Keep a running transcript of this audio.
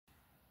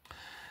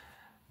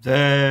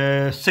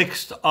The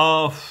 6th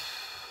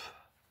of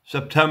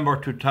September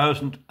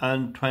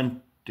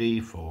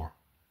 2024.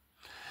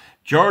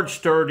 George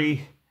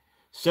Sturdy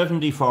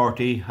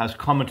 7040 has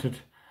commented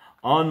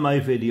on my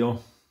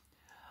video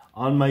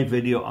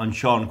on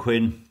Sean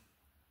Quinn,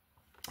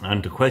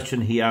 and the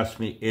question he asked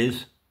me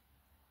is,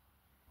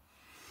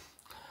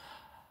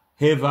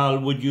 "Hey Val,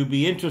 would you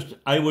be interested?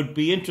 I would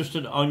be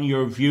interested on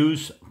your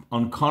views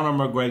on Conor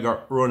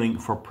McGregor running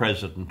for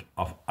President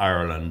of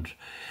Ireland."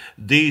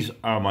 These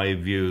are my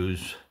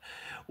views.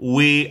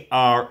 We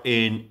are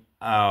in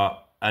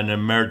an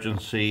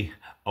emergency,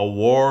 a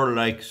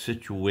warlike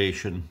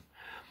situation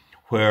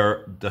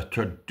where the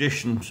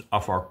traditions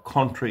of our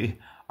country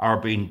are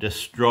being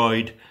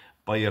destroyed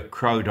by a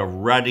crowd of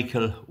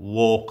radical,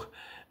 woke,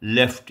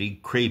 lefty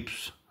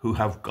creeps who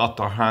have got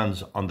their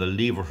hands on the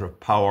levers of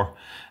power,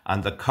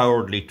 and the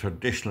cowardly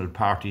traditional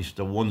parties,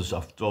 the ones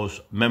of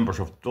those members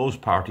of those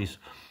parties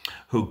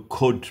who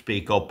could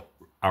speak up,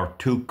 are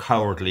too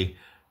cowardly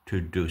to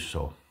do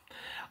so.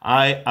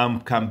 I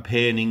am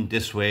campaigning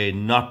this way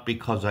not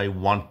because I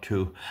want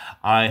to.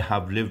 I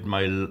have lived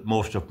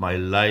most of my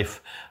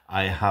life.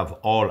 I have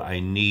all I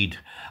need.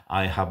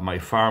 I have my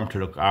farm to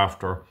look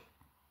after,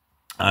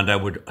 and I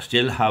would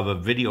still have a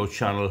video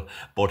channel,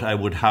 but I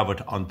would have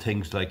it on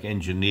things like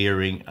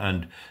engineering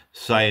and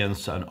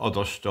science and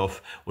other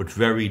stuff, with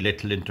very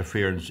little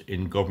interference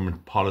in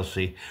government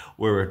policy,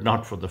 were it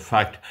not for the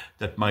fact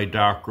that my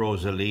dark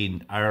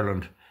Rosaline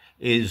Ireland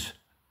is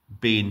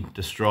being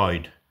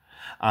destroyed.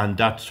 And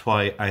that's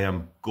why I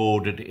am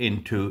goaded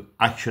into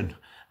action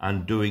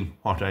and doing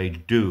what I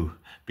do,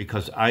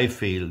 because I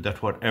feel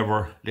that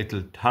whatever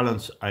little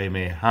talents I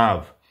may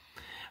have,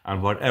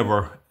 and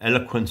whatever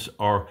eloquence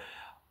or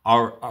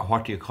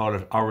what do you call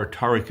it,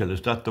 oratorical,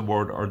 is that the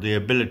word, or the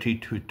ability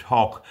to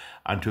talk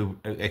and to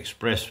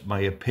express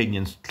my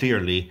opinions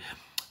clearly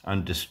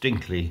and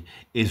distinctly,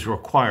 is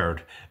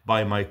required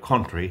by my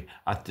country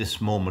at this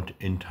moment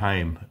in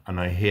time. And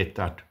I hate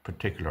that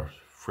particular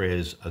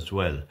phrase as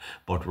well,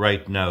 but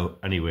right now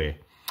anyway.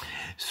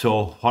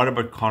 So what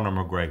about Conor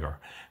McGregor?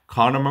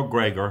 Conor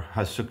McGregor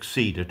has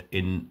succeeded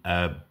in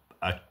a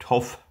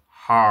tough,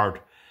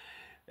 hard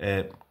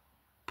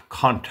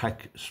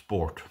contact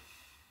sport.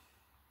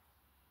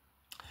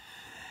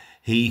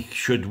 He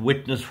should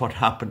witness what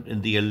happened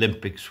in the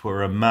Olympics,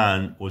 where a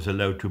man was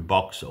allowed to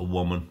box a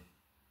woman.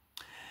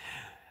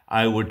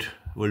 I will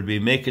be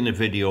making a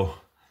video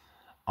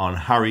on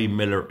Harry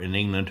Miller in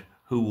England,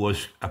 who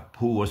was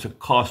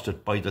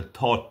accosted by the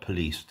Thought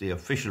Police, the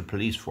official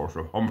police force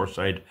of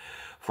Humberside,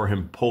 for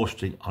him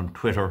posting on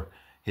Twitter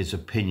his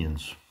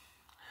opinions.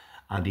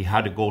 And he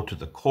had to go to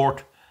the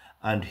court,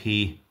 and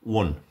he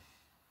won.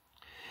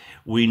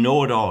 We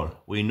know it all.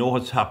 We know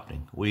what's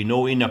happening. We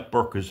know Enoch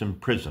Burke is in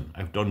prison.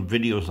 I've done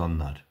videos on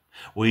that.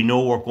 We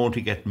know we're going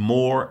to get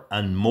more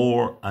and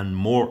more and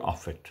more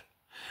of it.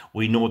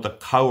 We know the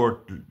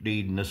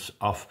cowardliness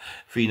of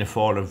Fianna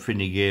Fáil and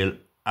Fine Gael,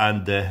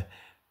 and the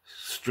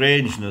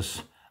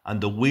strangeness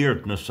and the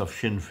weirdness of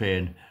Sinn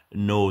Féin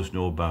knows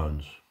no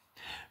bounds.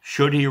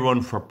 Should he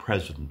run for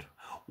president?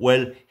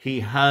 Well,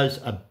 he has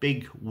a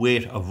big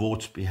weight of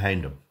votes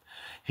behind him.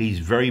 He's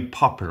very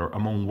popular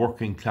among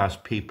working class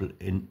people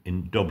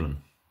in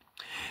Dublin.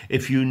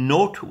 If you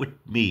note with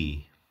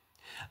me,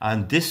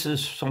 and this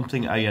is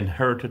something I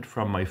inherited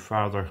from my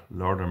father,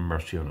 Lord have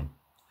mercy on him,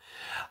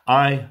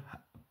 I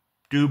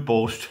do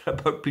boast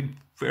about being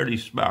fairly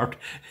smart,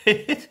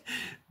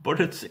 but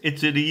it's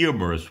in a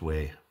humorous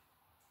way.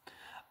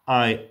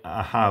 I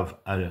have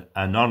an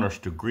honours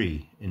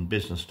degree in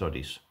business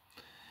studies,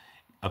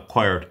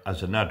 acquired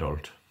as an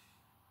adult,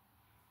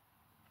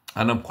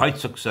 and I'm quite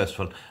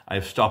successful.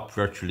 I've stopped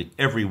virtually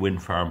every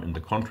wind farm in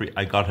the country.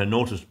 I got a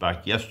notice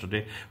back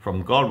yesterday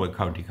from Galway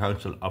County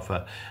Council of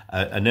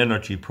an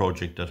energy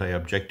project that I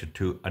objected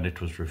to, and it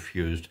was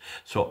refused.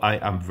 So I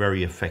am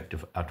very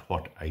effective at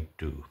what I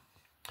do.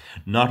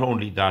 Not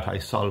only that, I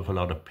solve a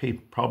lot of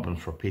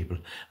problems for people,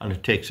 and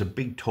it takes a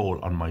big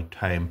toll on my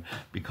time,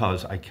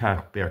 because I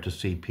can't bear to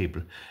see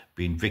people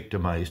being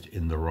victimised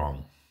in the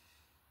wrong.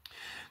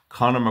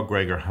 Conor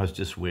McGregor has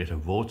this weight of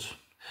votes.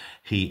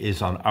 He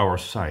is on our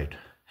side.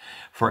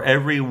 For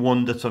every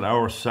one that's on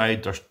our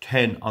side, there's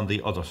 10 on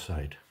the other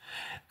side.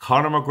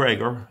 Conor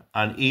McGregor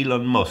and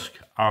Elon Musk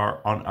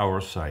are on our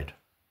side.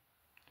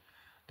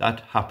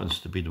 That happens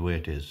to be the way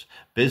it is.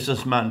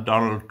 Businessman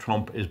Donald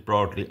Trump is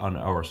broadly on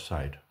our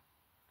side.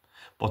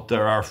 But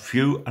there are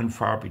few and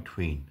far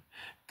between.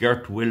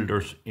 Geert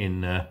Wilders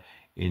in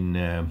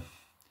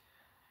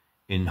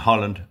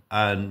Holland,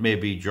 and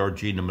maybe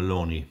Georgina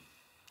Maloney.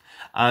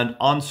 And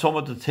on some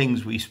of the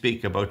things we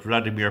speak about,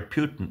 Vladimir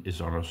Putin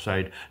is on our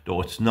side,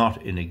 though it's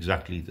not in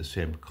exactly the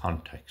same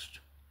context.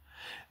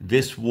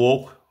 This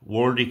woke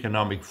World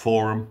Economic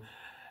Forum,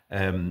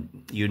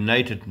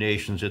 United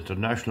Nations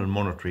International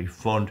Monetary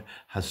Fund,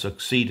 has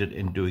succeeded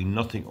in doing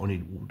nothing,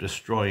 only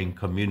destroying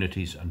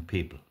communities and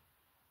people.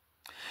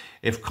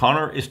 If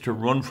Conor is to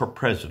run for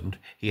president,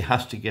 he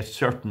has to get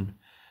certain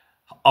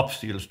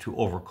obstacles to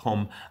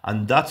overcome,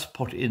 and that's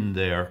put in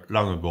there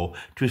long ago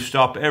to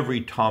stop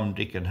every Tom,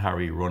 Dick and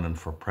Harry running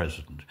for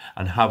president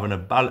and having a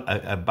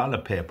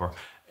ballot paper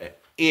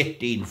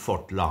 18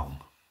 foot long.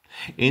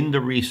 In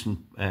the recent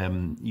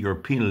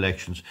European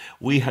elections,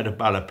 we had a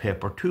ballot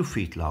paper 2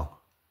 feet long.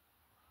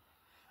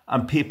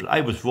 And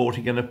I was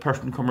voting and a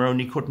person come around,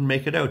 he couldn't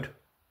make it out.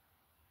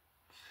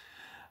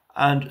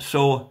 And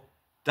so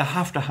they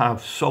have to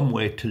have some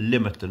way to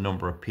limit the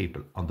number of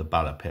people on the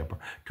ballot paper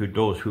to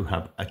those who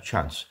have a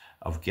chance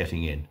of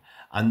getting in.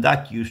 And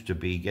that used to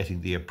be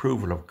getting the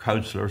approval of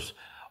councillors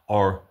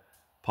or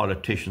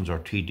politicians or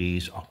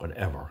TDs or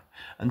whatever.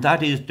 And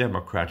that is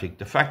democratic.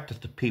 The fact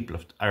that the people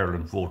of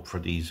Ireland vote for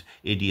these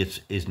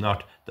idiots is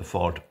not the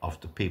fault of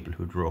the people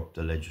who drew up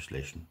the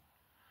legislation.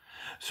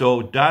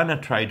 So Dana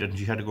tried it, and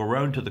she had to go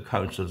round to the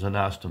councils and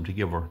ask them to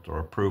give her their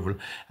approval,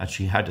 and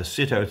she had to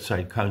sit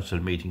outside council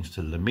meetings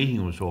till the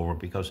meeting was over,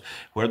 because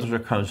where there's a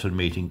council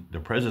meeting, the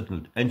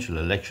presidential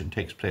election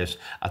takes place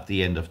at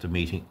the end of the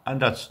meeting,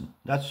 and that's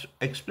just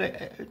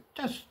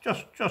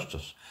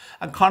justice.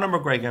 And Conor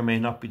McGregor may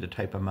not be the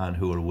type of man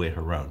who will wait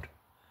around.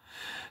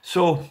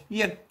 So,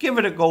 yeah, give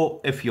it a go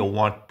if you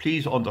want.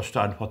 Please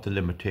understand what the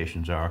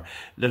limitations are.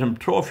 Let him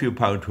throw a few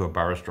pounds to a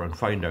barrister and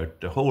find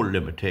out the whole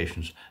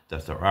limitations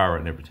that there are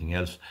and everything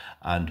else,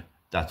 and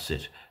that's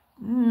it.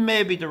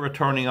 Maybe the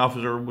returning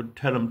officer would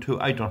tell him to,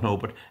 I don't know,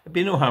 but it'd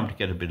be no harm to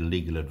get a bit of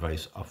legal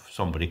advice of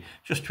somebody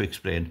just to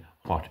explain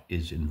what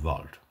is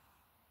involved.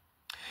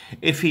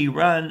 If he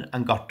ran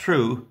and got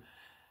through,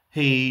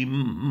 he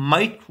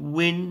might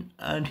win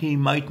and he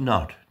might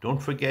not.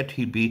 Don't forget,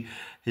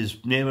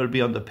 his name will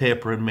be on the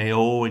paper in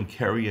Mayo and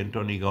Kerry and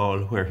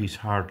Donegal, where he's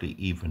hardly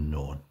even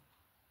known.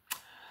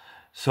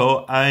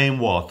 So I'm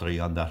watery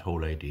on that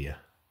whole idea.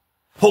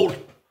 Hold!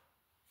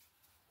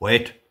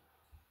 Wait.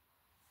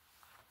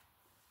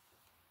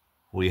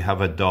 We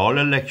have a Dail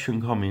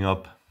election coming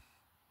up.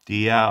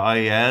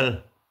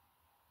 Dail.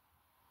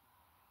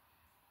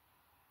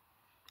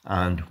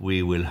 And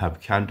we will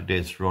have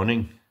candidates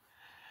running.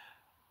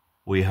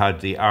 We had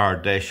the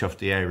Ardèche of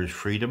the Irish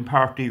Freedom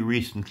Party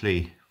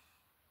recently.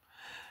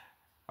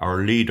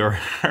 Our leader,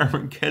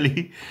 Herman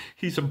Kelly,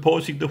 he's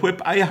imposing the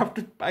whip. I have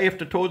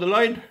to toe the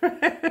line.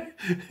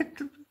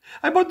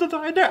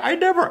 I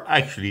never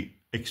actually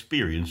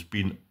experienced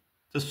being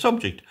the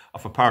subject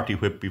of a party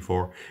whip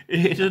before.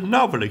 It's a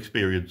novel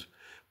experience.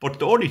 But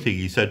the only thing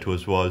he said to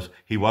us was,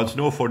 he wants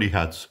no funny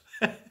hats.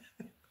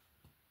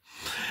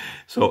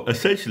 So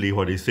essentially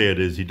what he's saying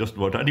is he doesn't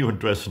want anyone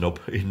dressing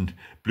up in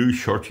blue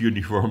shirt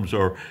uniforms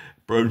or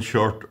brown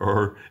shirt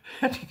or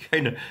any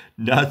kind of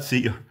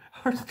Nazi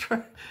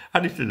or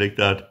anything like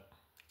that.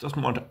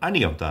 Doesn't want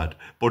any of that.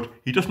 But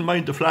he doesn't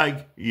mind the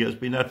flag. He has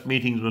been at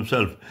meetings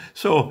himself.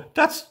 So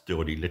that's the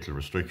only little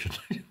restriction.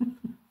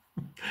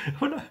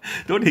 The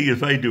only thing is,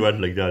 if I do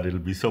anything like that, it'll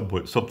be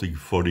something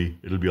funny.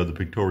 It'll be on the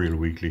Pictorial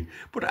Weekly.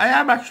 But I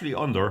am actually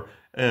under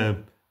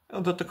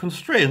the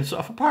constraints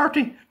of a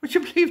party. Would you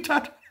believe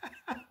that?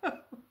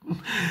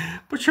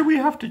 But sure, we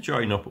have to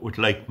join up with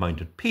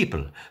like-minded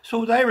people.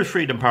 So the Irish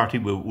Freedom Party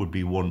would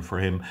be one for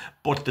him.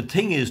 But the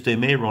thing is, they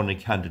may run a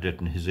candidate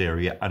in his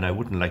area, and I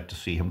wouldn't like to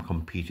see him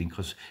competing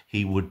because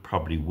he would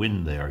probably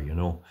win there, you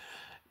know.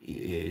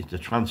 The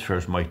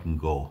transfers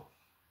mightn't go.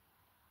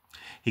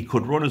 He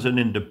could run as an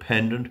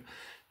independent,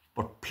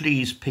 but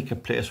please pick a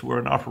place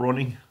we're not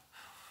running.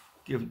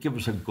 Give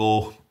us a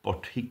go.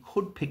 But he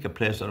could pick a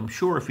place, and I'm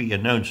sure if he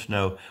announced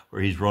now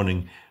where he's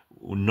running,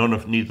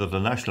 neither the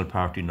National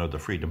Party nor the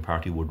Freedom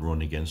Party would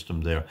run against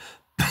him there.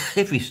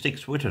 If he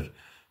sticks with it.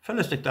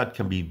 Fellas like that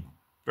can be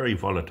very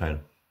volatile.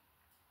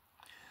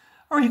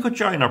 Or he could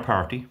join our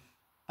party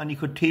and he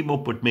could team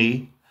up with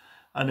me,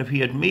 and if he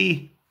had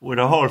me with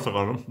a halter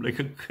on him, like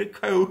a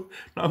cow,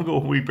 long ago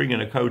when we bring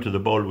in a cow to the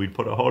bull, we'd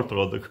put a halter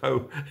on the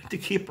cow to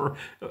keep her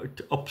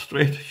up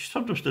straight.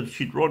 Sometimes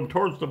she'd run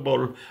towards the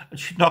bull and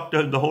she'd knock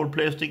down the whole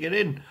place to get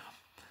in.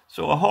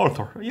 So a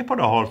halter, you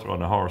put a halter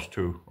on a horse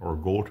too, or a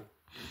goat.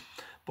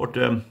 But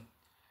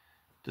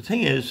the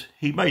thing is,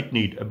 he might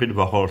need a bit of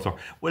a halter.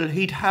 Well,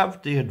 he'd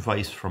have the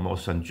advice from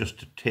us and just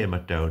to tame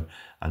it down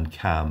and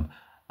calm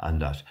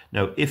and that.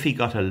 Now, if he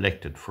got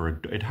elected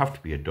it'd have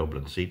to be a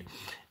Dublin seat.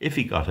 If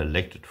he got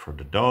elected for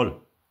the Dáil,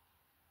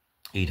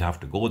 he'd have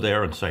to go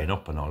there and sign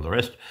up and all the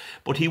rest.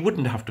 But he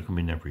wouldn't have to come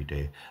in every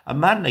day. A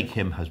man like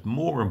him has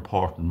more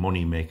important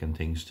money-making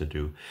things to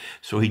do.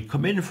 So he'd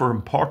come in for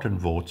important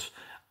votes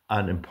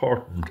and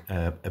important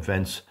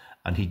events,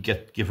 and he'd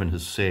get given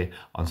his say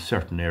on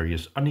certain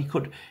areas, and he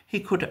could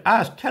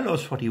tell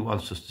us what he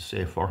wants us to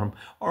say for him,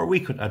 or we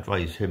could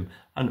advise him,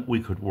 and we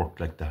could work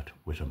like that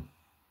with him.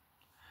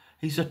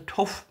 He's a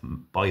tough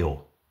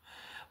bio,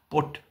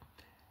 but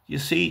you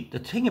see, the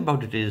thing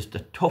about it is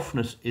that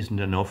toughness isn't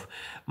enough.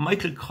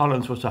 Michael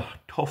Collins was a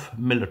tough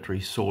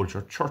military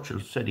soldier. Churchill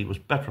said he was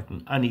better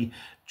than any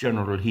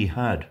general he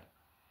had.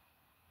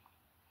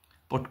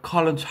 But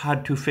Collins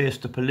had to face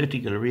the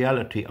political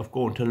reality of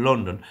going to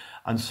London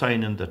and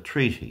signing the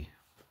treaty.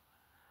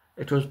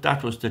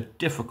 That was the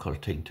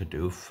difficult thing to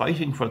do.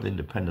 Fighting for the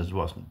independence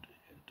wasn't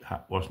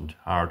wasn't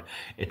hard.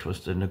 It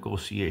was the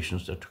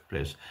negotiations that took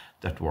place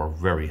that were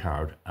very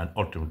hard, and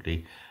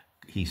ultimately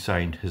he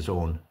signed his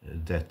own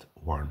death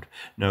warrant.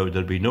 Now,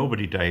 there'll be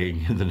nobody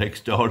dying in the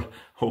next Dáil,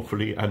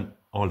 hopefully, and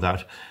all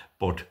that,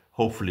 but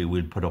hopefully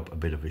we'll put up a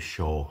bit of a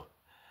show.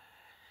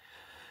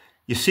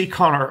 You see,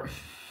 Conor,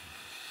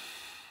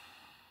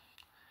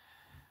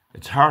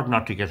 it's hard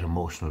not to get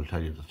emotional, to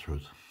tell you the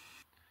truth.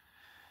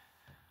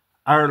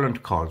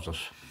 Ireland calls us.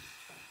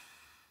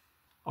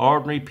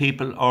 Ordinary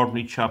people,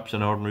 ordinary chaps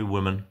and ordinary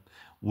women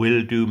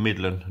will do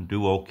middling and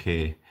do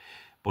okay,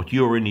 but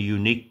you're in a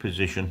unique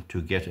position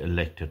to get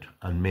elected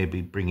and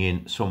maybe bring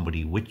in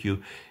somebody with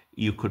you.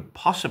 You could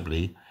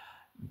possibly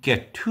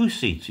get 2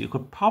 seats. You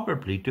could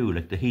probably do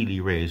like the Healy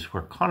race,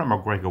 where Conor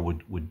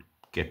McGregor would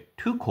get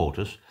 2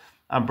 quotas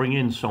and bring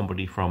in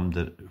somebody from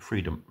the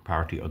Freedom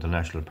Party or the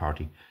National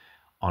Party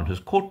on his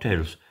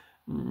coattails.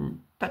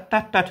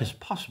 That is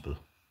possible,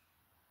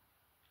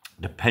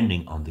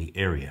 depending on the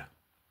area,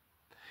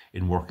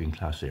 in working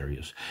class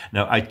areas.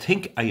 Now, I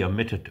think I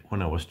omitted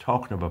when I was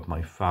talking about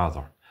my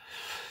father.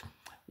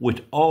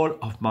 With all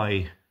of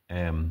my,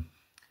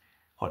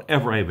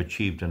 whatever I've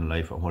achieved in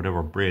life and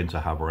whatever brains I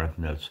have or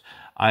anything else,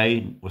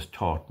 I was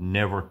taught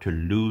never to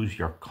lose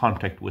your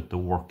contact with the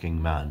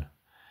working man.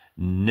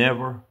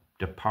 Never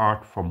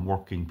depart from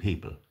working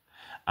people.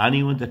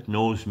 Anyone that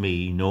knows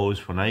me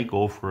knows when I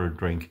go for a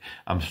drink,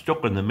 I'm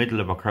stuck in the middle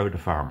of a crowd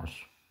of farmers.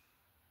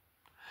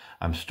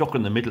 I'm stuck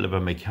in the middle of a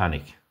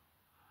mechanic,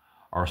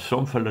 or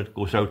some fella that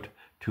goes out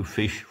to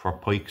fish for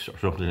pikes or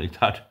something like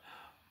that,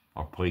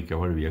 or pike or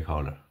whatever you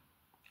call it,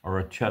 or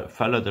a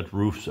fella that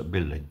roofs a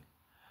building.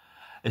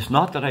 It's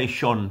not that I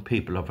shun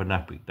people of an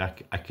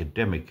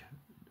academic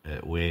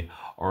way,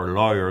 or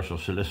lawyers or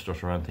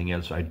solicitors or anything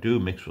else. I do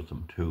mix with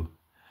them too.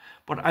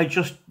 But I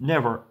just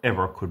never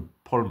ever could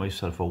pull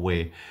myself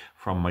away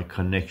from my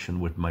connection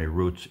with my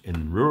roots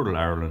in rural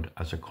Ireland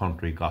as a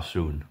country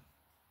gossoon,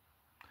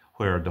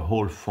 where the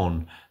whole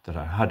fun that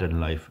I had in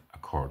life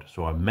occurred.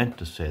 So I meant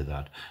to say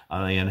that,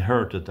 and I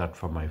inherited that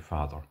from my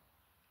father.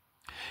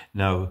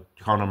 Now,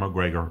 Conor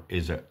McGregor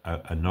is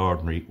an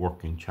ordinary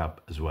working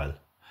chap as well.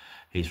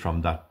 He's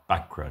from that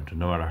background,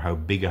 no matter how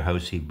big a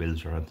house he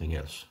builds or anything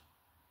else.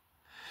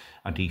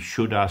 And he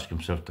should ask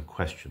himself the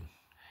question,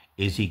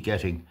 is he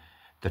getting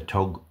the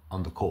tug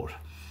on the coat?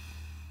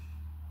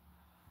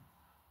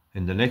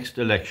 In the next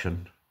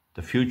election,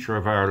 the future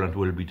of Ireland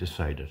will be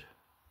decided.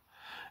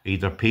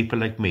 Either people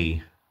like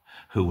me,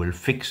 who will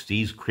fix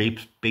these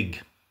creeps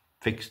big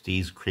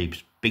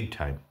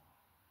time,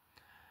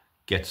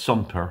 get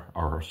Sumter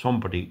or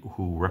somebody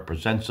who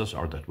represents us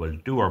or that will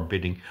do our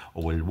bidding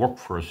or will work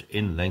for us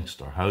in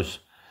Leinster House,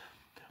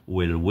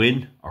 will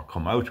win or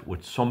come out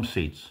with some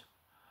seats,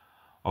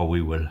 or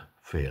we will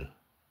fail.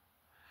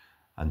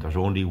 And there's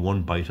only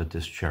one bite at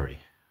this cherry.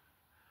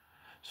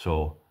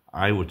 So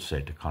I would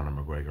say to Conor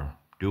McGregor,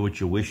 do what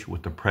you wish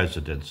with the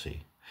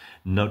presidency.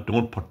 No,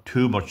 don't put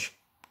too much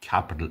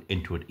capital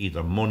into it,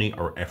 either money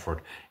or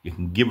effort. You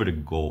can give it a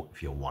go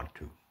if you want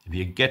to. If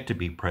you get to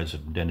be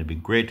president, then it'd be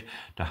great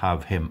to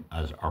have him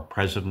as our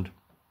president.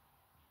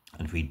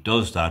 And if he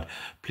does that,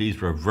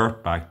 please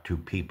revert back to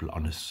people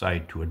on his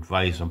side to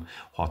advise him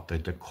what the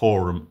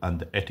decorum and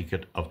the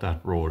etiquette of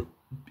that role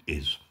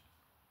is.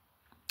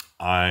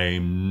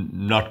 I'm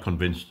not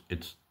convinced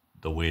it's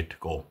the way to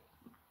go.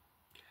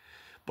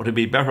 But it'd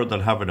be better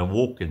than having a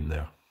woke in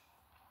there.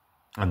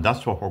 And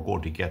that's what we're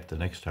going to get the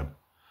next time.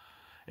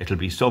 It'll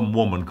be some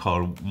woman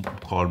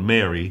called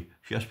Mary.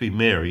 She has to be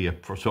Mary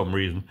for some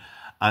reason.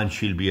 And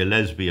she'll be a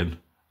lesbian.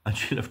 And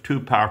she'll have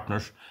 2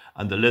 partners.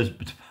 And the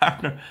lesbian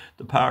partner,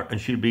 and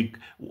she'll be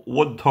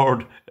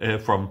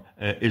 1/3 from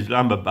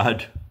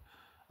Islamabad.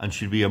 And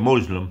she'll be a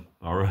Muslim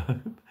or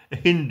a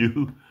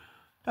Hindu.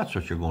 That's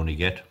what you're going to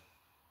get.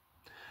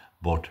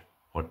 But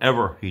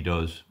whatever he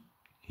does,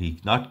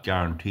 he's not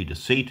guaranteed a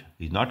seat.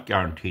 He's not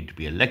guaranteed to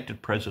be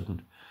elected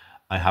president.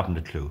 I haven't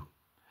a clue.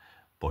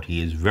 But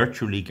he is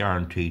virtually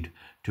guaranteed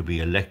to be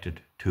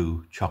elected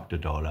to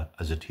Dail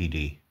as a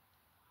TD.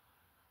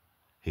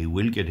 He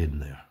will get in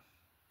there.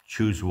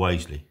 Choose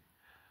wisely.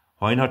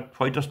 Why not?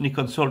 Why doesn't he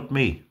consult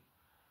me?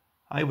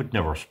 I would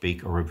never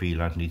speak or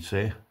reveal anything he'd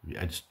say.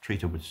 I'd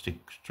treat him with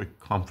strict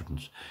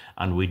confidence,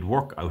 and we'd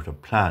work out a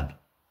plan.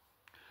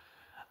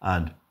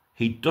 And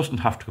he doesn't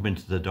have to come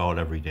into the Dáil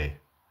every day.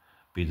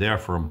 Be there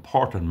for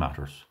important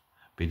matters.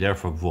 Be there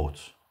for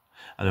votes.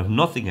 And if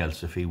nothing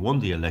else, if he won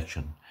the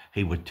election,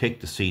 he would take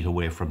the seat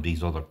away from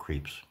these other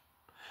creeps.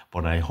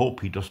 But I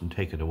hope he doesn't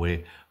take it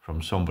away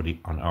from somebody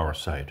on our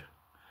side,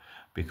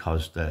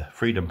 because the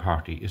Freedom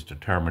Party is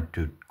determined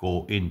to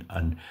go in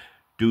and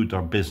do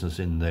their business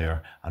in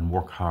there and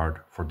work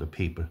hard for the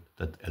people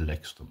that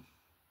elects them.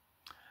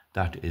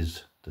 That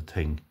is the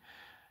thing.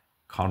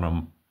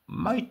 Conor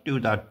might do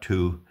that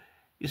too.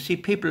 You see,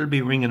 people will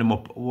be ringing him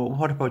up, well,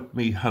 what about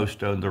me house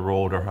down the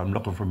road, or I'm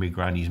looking for me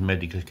granny's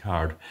medical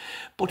card.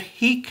 But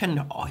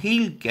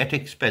he'll get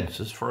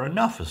expenses for an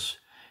office.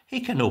 He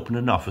can open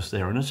an office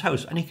there in his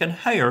house, and he can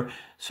hire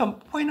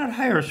why not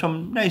hire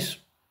some nice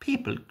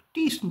people,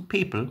 decent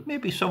people,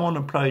 maybe some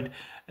unemployed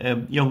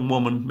young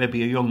woman,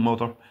 maybe a young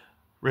mother,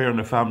 rearing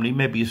a family,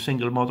 maybe a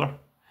single mother,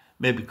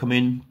 maybe come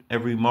in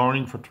every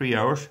morning for 3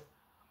 hours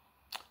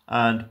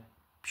and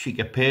she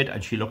get paid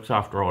and she looks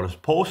after all his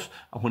posts,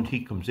 and when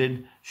he comes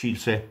in she'll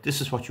say,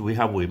 this is what we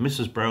have, we have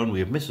Mrs. Brown, we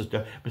have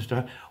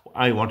Mr.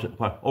 I want it,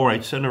 well, all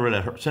right, send her a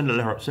letter,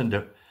 send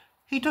a.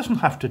 He doesn't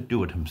have to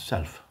do it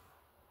himself.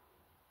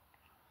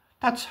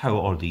 That's how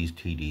all these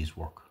TDs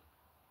work.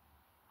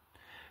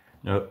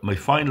 Now, my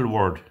final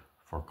word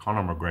for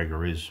Conor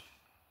McGregor is,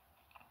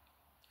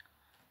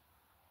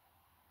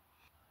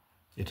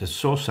 it is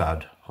so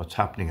sad what's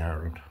happening in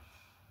Ireland.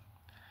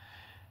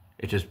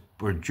 It has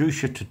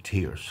reduced you to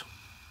tears.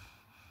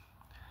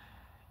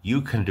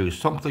 You can do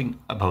something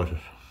about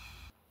it.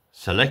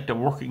 Select a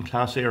working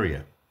class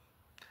area.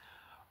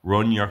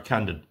 Run your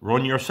candidate.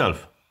 Run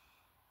yourself.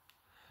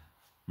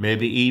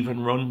 Maybe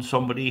even run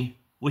somebody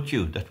with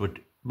you that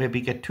would maybe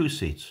get 2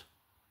 seats.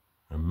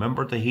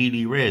 Remember the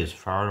Healy Rays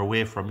far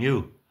away from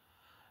you.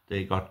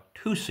 They got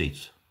 2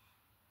 seats.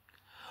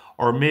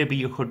 Or maybe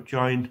you could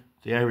join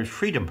the Irish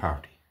Freedom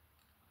Party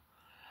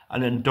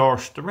and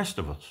endorse the rest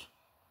of us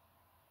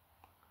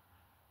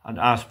and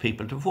ask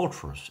people to vote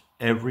for us.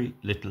 Every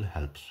little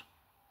helps.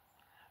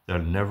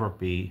 There'll never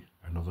be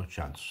another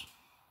chance.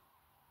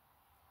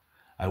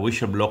 I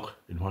wish him luck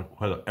in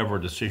whatever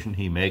decision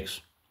he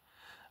makes,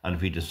 and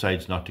if he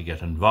decides not to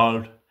get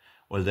involved,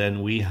 well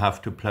then we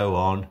have to plough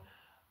on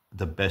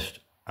the best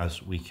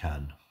as we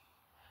can.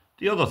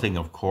 The other thing,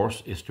 of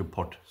course, is to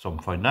put some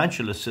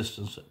financial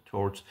assistance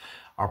towards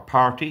our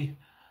party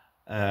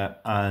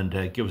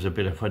and give us a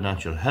bit of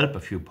financial help, a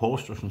few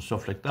posters and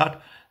stuff like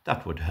that.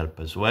 That would help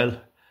as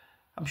well.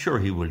 I'm sure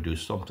he will do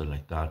something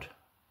like that.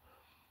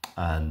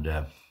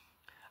 And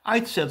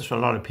I'd say there's a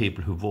lot of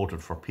people who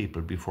voted for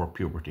people before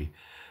puberty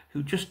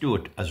who just do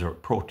it as a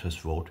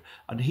protest vote,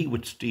 and he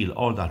would steal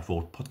all that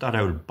vote, put that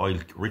out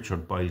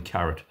Richard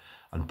Boyle-Carrott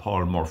and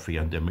Paul Murphy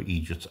and them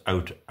Egypts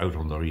out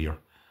on their ear.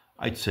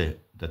 I'd say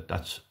that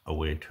that's a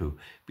way to.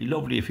 Be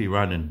lovely if he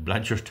ran in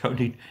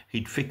Blanchardstown.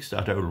 He'd fix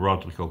that out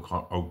Roderick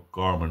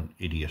O'Gorman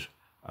idiot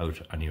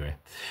out anyway.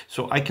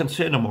 So I can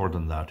say no more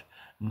than that.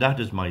 That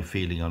is my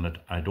feeling on it.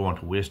 I don't want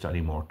to waste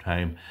any more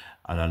time,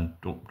 and I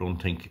don't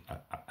think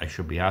I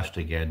should be asked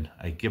again.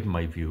 I've given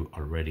my view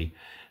already.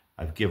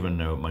 I've given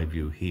now my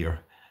view here.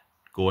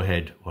 Go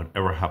ahead,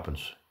 whatever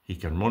happens. He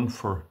can run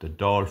for the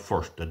Dail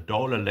first. The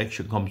Dail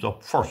election comes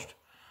up first.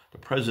 The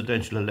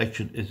presidential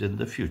election is in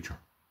the future.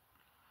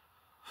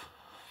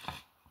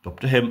 It's up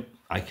to him.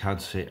 I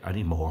can't say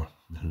any more.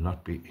 He'll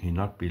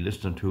not be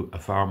listening to a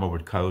farmer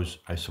with cows,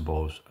 I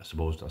suppose. I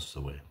suppose that's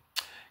the way.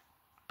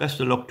 Best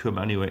of luck to him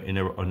anyway in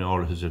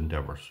all his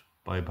endeavours.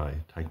 Bye-bye.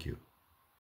 Thank you.